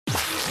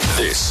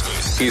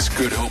This is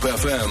Good Hope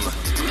FM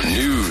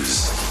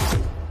News.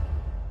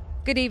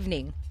 Good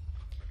evening.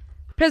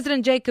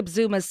 President Jacob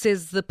Zuma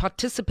says the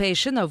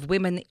participation of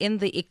women in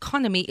the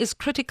economy is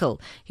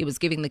critical. He was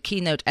giving the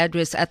keynote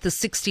address at the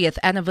 60th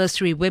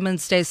anniversary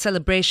Women's Day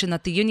celebration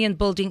at the Union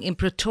Building in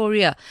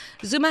Pretoria.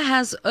 Zuma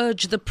has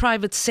urged the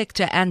private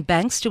sector and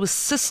banks to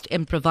assist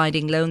in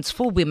providing loans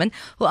for women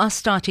who are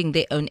starting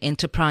their own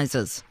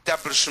enterprises.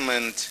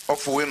 Establishment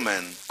of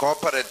women,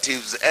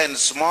 cooperatives and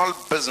small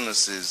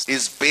businesses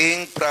is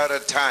being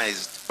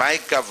prioritized by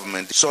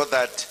government so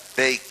that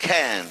they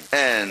can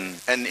earn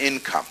an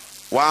income.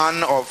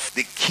 One of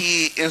the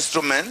key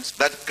instruments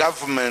that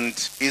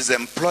government is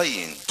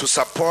employing to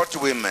support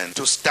women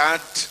to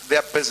start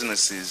their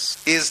businesses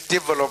is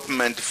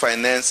development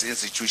finance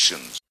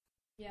institutions.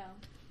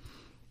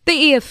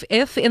 The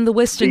EFF in the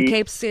Western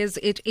Cape says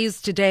it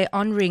is today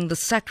honouring the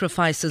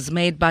sacrifices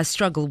made by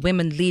struggle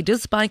women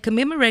leaders by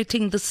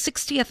commemorating the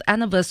 60th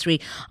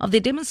anniversary of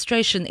their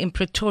demonstration in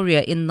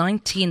Pretoria in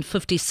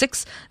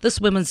 1956, this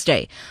Women's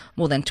Day.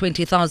 More than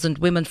 20,000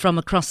 women from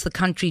across the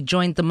country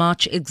joined the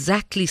march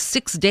exactly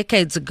 6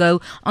 decades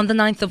ago on the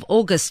 9th of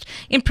August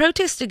in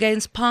protest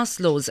against past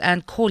laws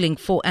and calling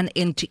for an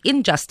end to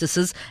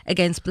injustices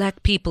against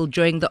black people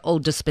during the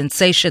old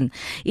dispensation.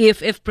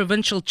 EFF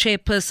Provincial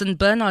Chairperson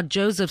Bernard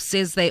Joseph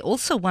says they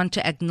also want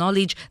to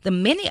acknowledge the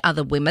many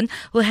other women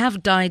who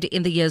have died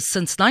in the years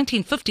since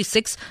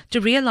 1956 to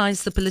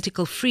realise the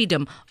political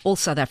freedom all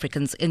South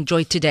Africans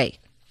enjoy today.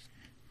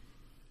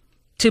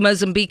 2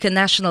 Mozambican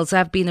nationals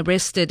have been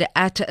arrested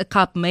at a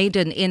Cape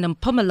Maiden in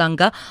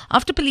Mpumalanga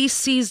after police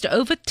seized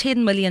over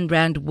 10 million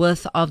rand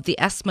worth of the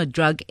asthma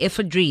drug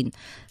ephedrine.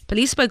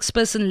 Police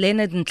spokesperson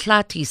Leonard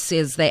Ntlati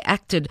says they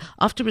acted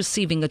after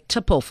receiving a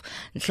tip-off.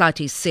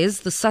 Ntlati says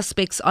the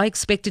suspects are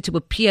expected to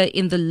appear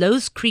in the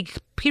Lowe's Creek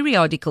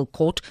Periodical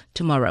Court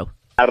tomorrow.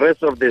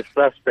 Arrest of the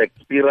suspects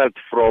spiraled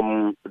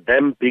from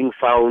them being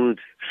found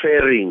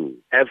ferrying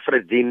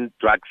ephedrine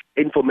drugs.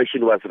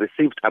 Information was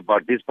received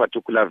about this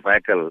particular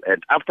vehicle,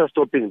 and after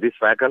stopping this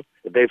vehicle,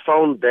 they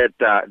found that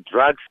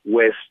drugs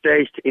were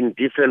stashed in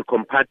different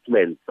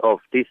compartments of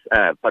this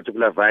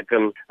particular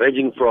vehicle,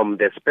 ranging from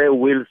the spare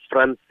wheels,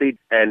 front seat,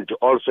 and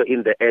also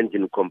in the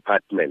engine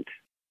compartment.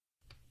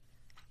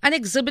 An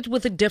exhibit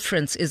with a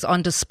difference is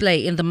on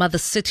display in the mother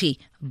city.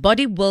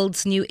 Body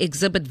World's new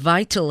exhibit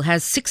Vital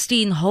has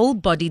 16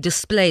 whole-body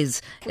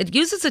displays. It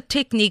uses a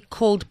technique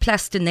called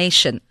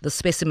plastination. The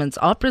specimens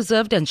are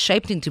preserved and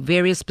shaped into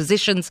various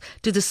positions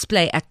to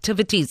display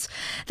activities.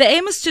 The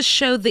aim is to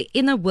show the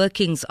inner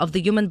workings of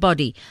the human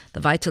body. The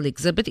Vital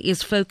exhibit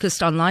is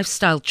focused on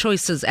lifestyle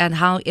choices and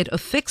how it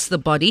affects the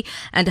body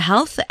and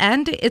health,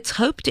 and it's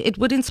hoped it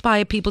would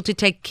inspire people to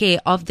take care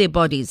of their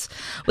bodies.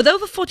 With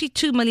over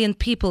 42 million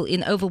people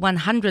in over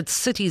 100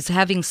 cities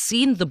having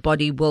seen the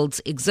Body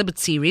World's exhibit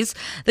series,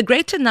 the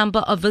greater number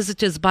of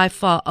visitors by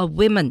far are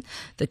women.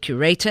 The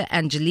curator,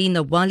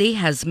 Angelina Wally,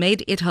 has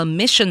made it her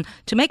mission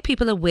to make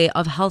people aware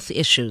of health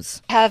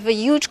issues. We have a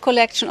huge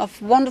collection of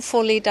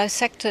wonderfully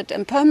dissected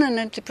and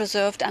permanently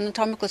preserved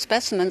anatomical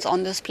specimens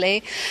on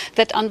display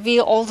that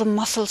unveil all the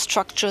muscle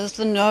structures,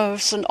 the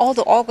nerves, and all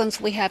the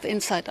organs we have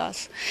inside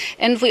us.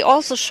 And we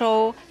also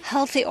show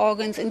healthy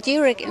organs in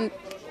direct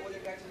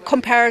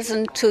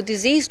comparison to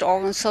diseased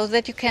organs, so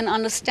that you can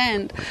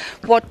understand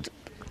what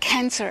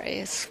cancer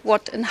is,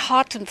 what a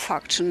heart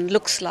infarction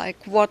looks like,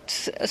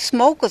 what a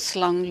smoker's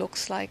lung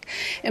looks like.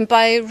 And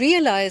by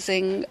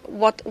realizing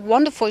what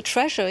wonderful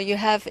treasure you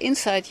have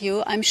inside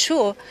you, I'm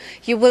sure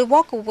you will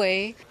walk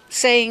away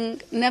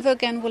saying, never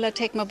again will I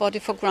take my body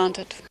for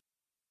granted.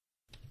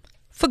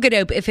 For Good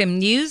Hope FM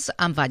News,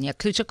 I'm Vanya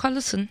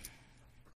Klucher-Collison.